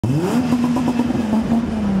My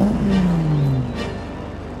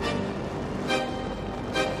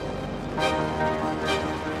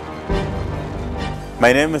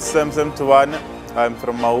name is Sam Tuwana. I'm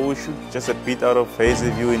from Maushu, just a bit out of Hazy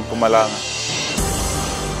View in Mpumalanga.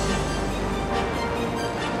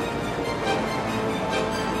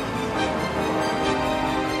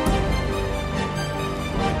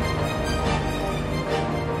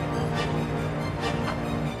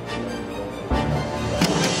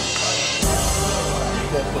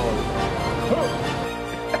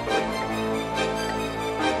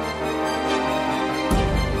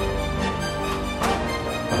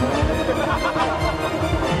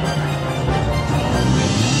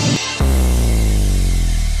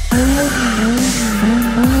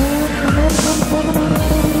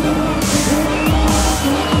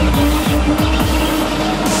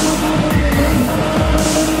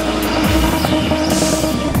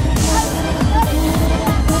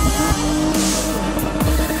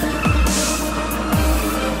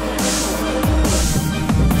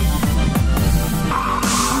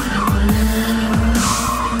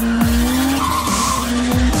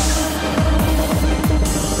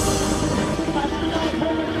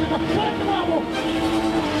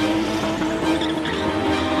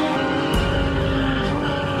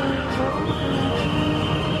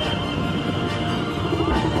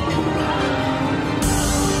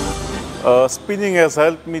 Spinning has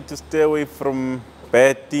helped me to stay away from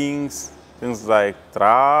bad things like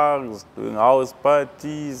drugs, doing house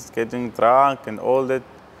parties, getting drunk and all that.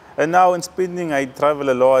 And now in spinning, I travel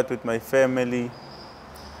a lot with my family.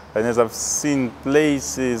 And as I've seen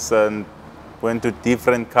places and went to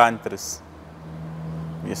different countries.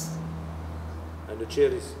 Yes. And the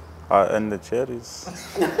cherries? And the cherries.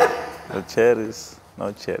 The cherries,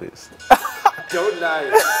 no cherries. Don't lie.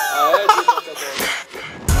 I heard you talk about it.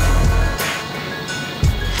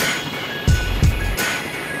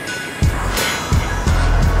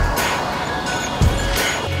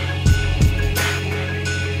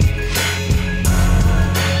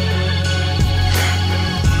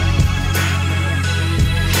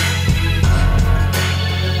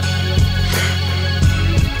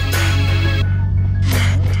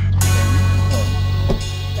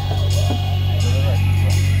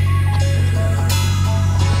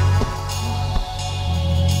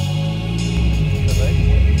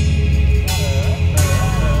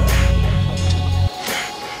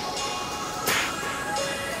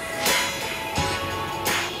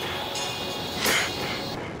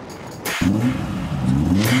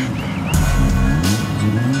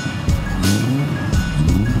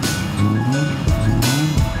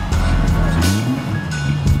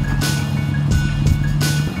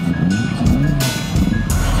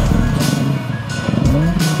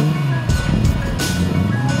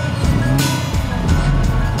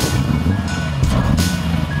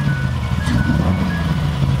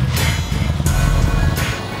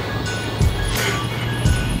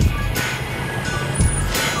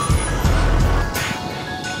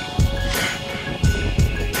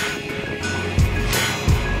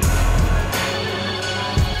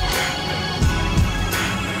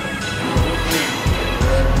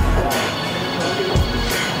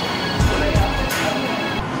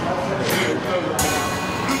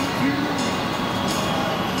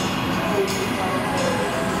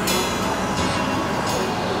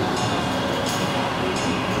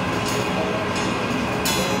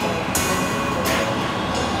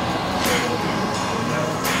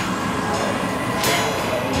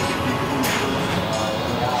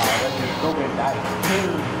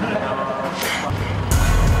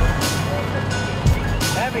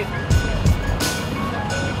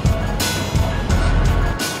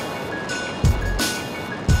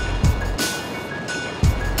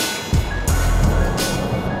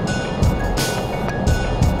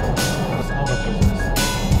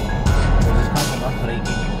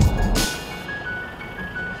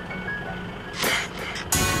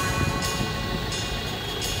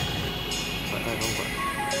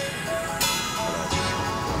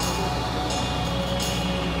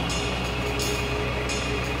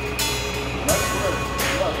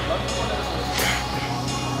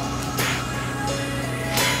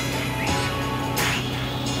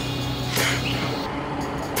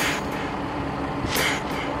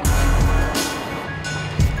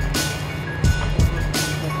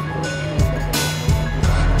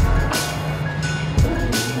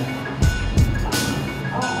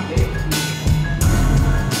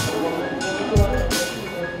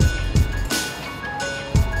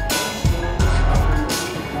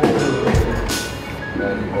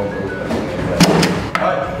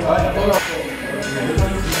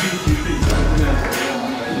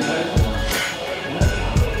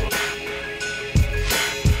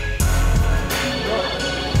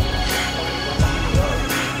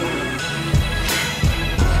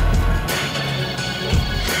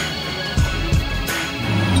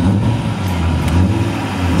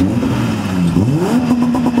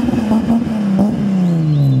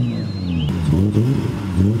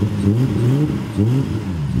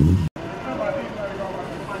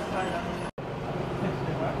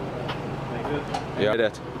 Yeah.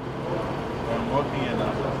 That. I'm walking in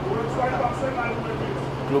now.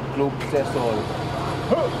 Club test all.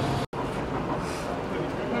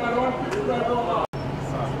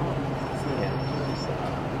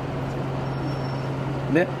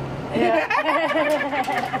 Yeah.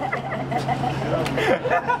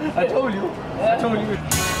 I told you.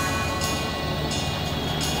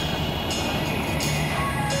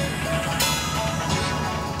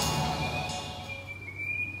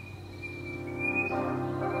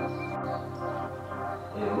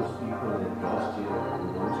 Those people that lost you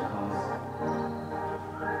in those cars.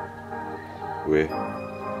 Where?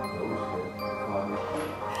 Those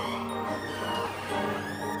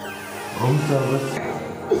room service.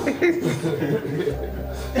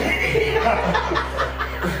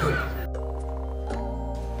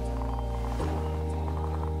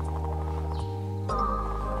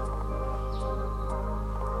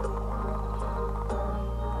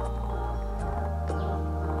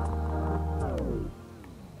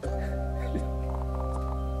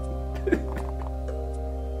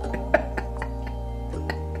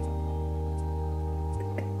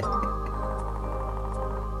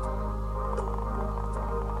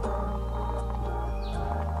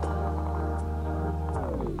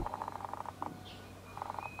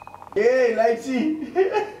 Hey, Lighty!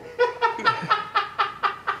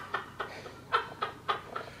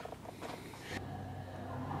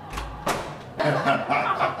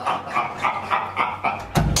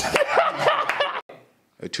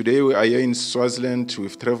 Today we are here in Swaziland.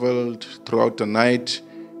 We've traveled throughout the night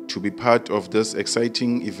to be part of this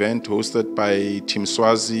exciting event hosted by Team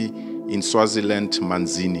Swazi in Swaziland,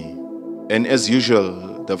 Manzini. And as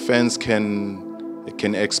usual, the fans can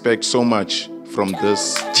expect so much from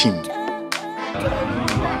this team.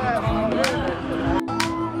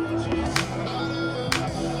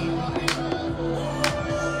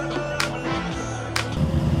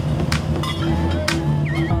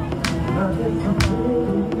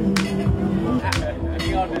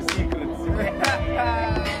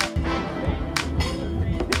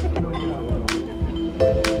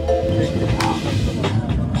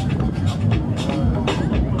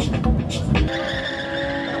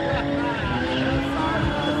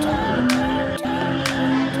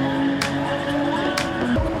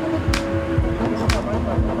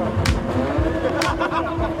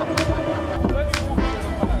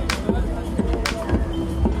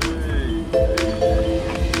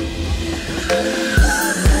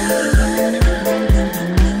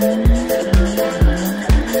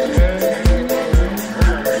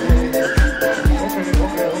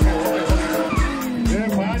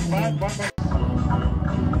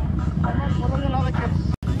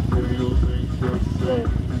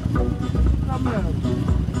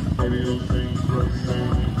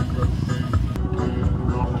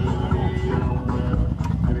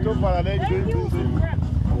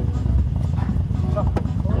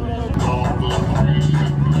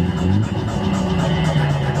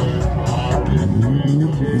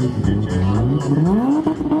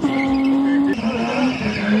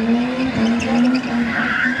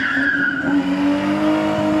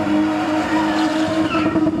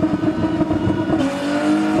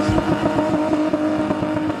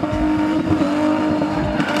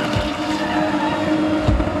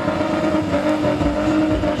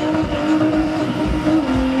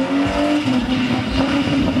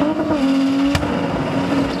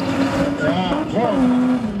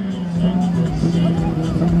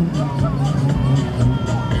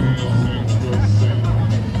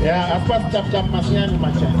 Tap masiani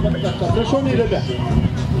macha. Tap show me dada.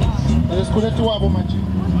 Escule tu abo macha.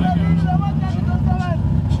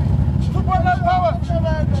 Football power.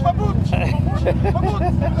 Babut.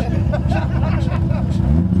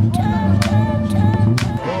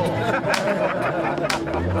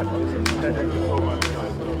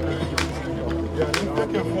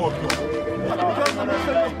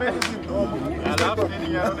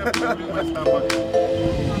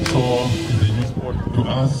 To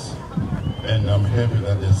us, and I'm happy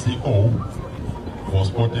that the CEO for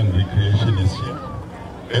Sport and Recreation is here.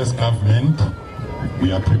 As government,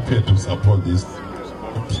 we are prepared to support this.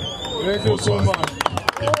 Thank you so much.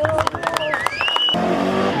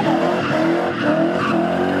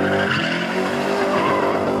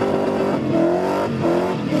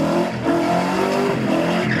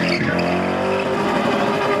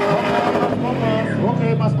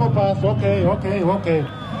 Okay, must go past. Okay,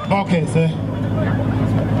 sir.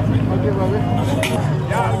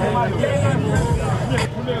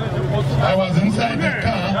 I was inside the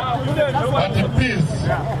car, but please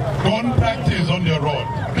don't practice on the road.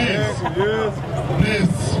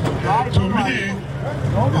 Please. To me,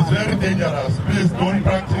 It's very dangerous. Please don't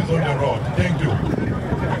practice on the road. Thank you.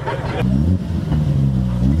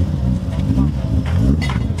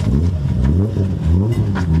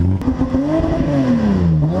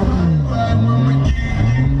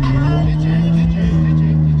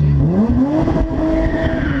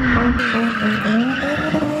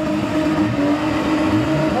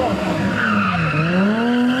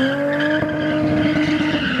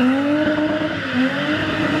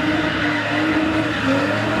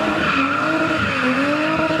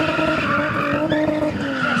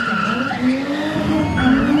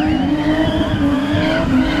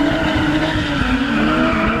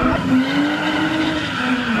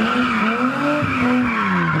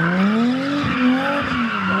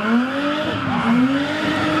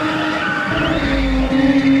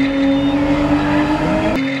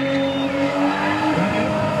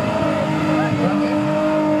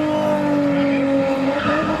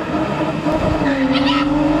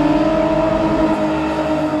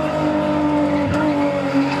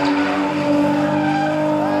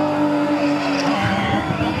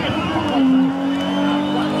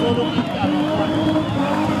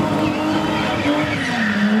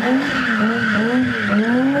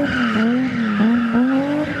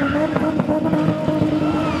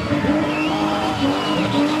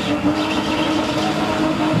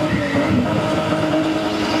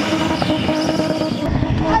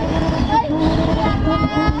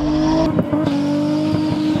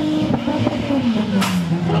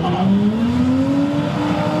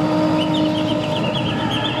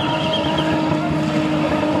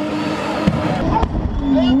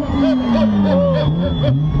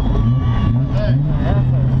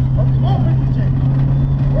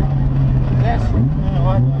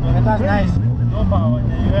 That's nice. No power. You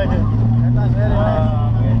heard it. That's very nice.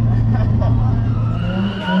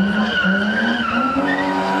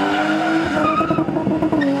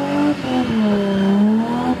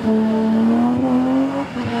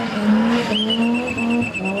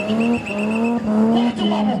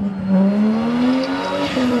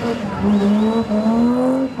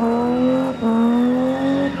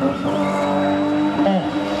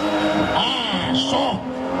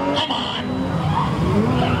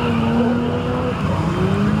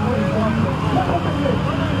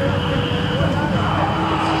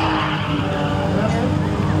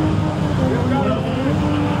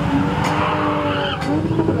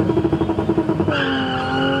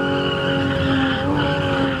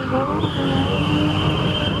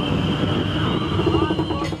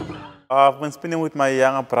 I've been spinning with my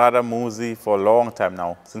younger brother Muzi for a long time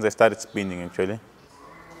now, since I started spinning actually.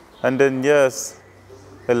 And then yes,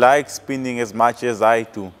 he likes spinning as much as I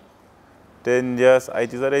do. Then yes, I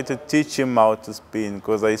decided to teach him how to spin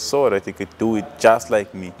because I saw that he could do it just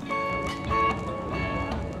like me.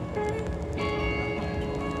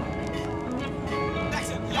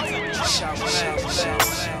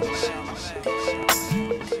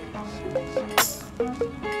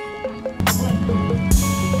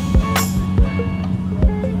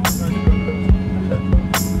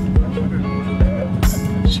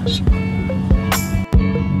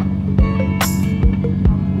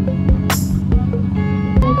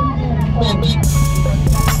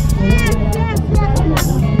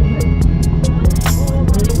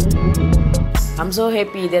 I'm so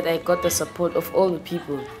happy that I got the support of all the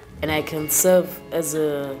people and I can serve as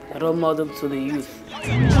a role model to the youth.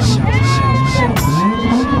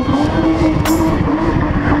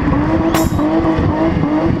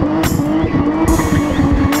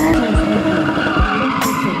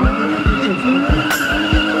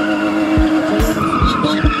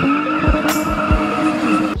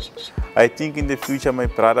 I think in the future my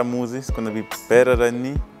brother Muzi is going to be better than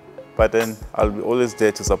me, but then I'll be always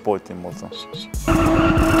there to support him also.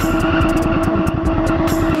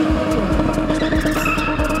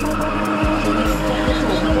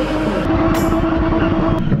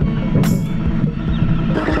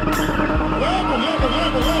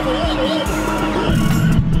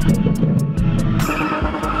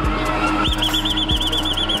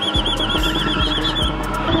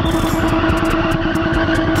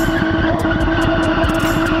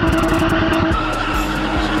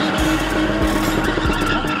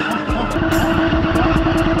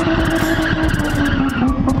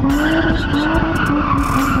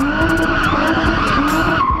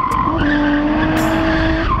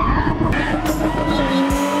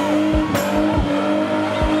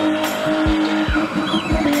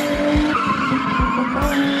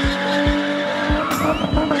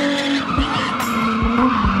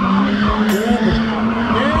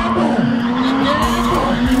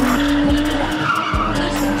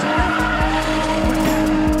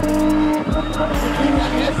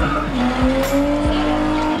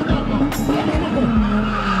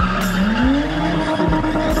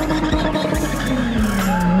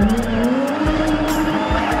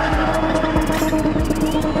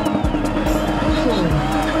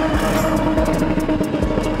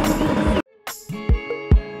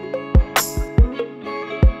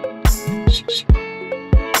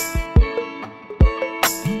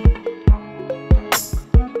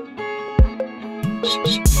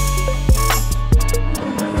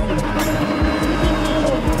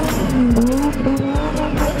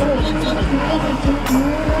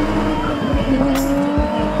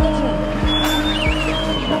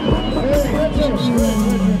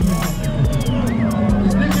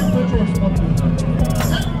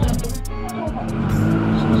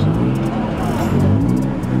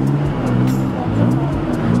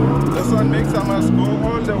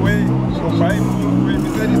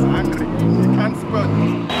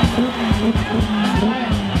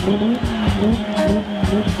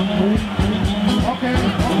 Okay.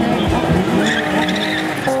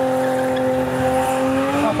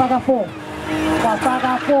 Papaga 4.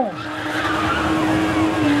 Papaga 4.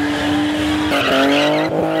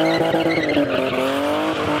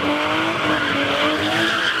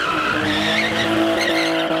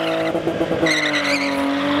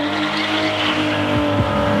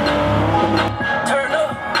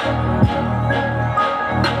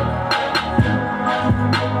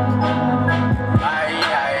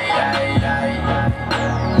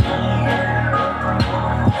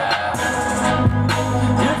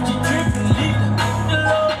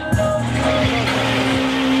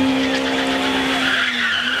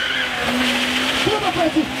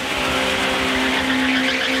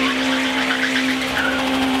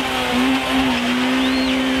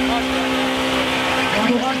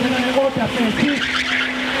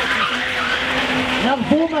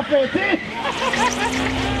 Navuma Petit.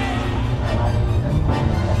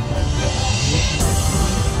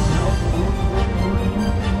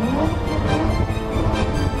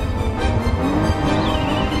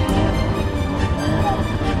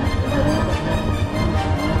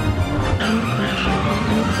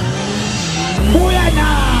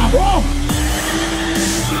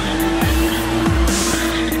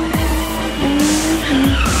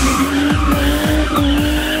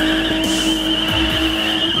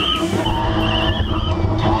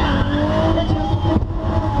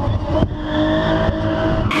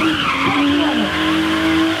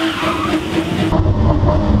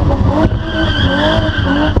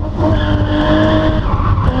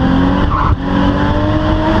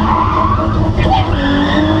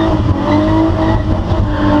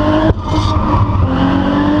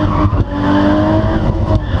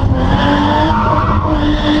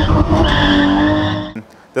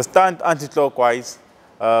 The stunt anti-clockwise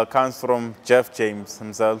comes from Jeff James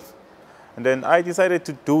himself. And then I decided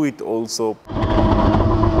to do it also.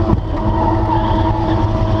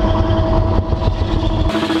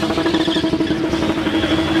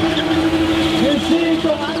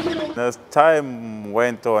 As time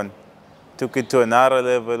went on, took it to another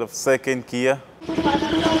level of second gear.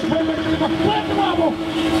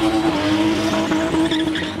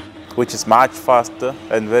 Which is much faster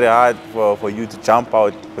and very hard for you to jump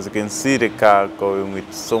out, because you can see the car going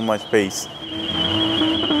with so much pace.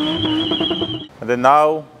 And then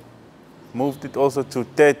now moved it also to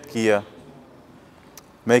third gear,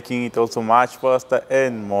 making it also much faster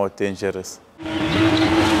and more dangerous.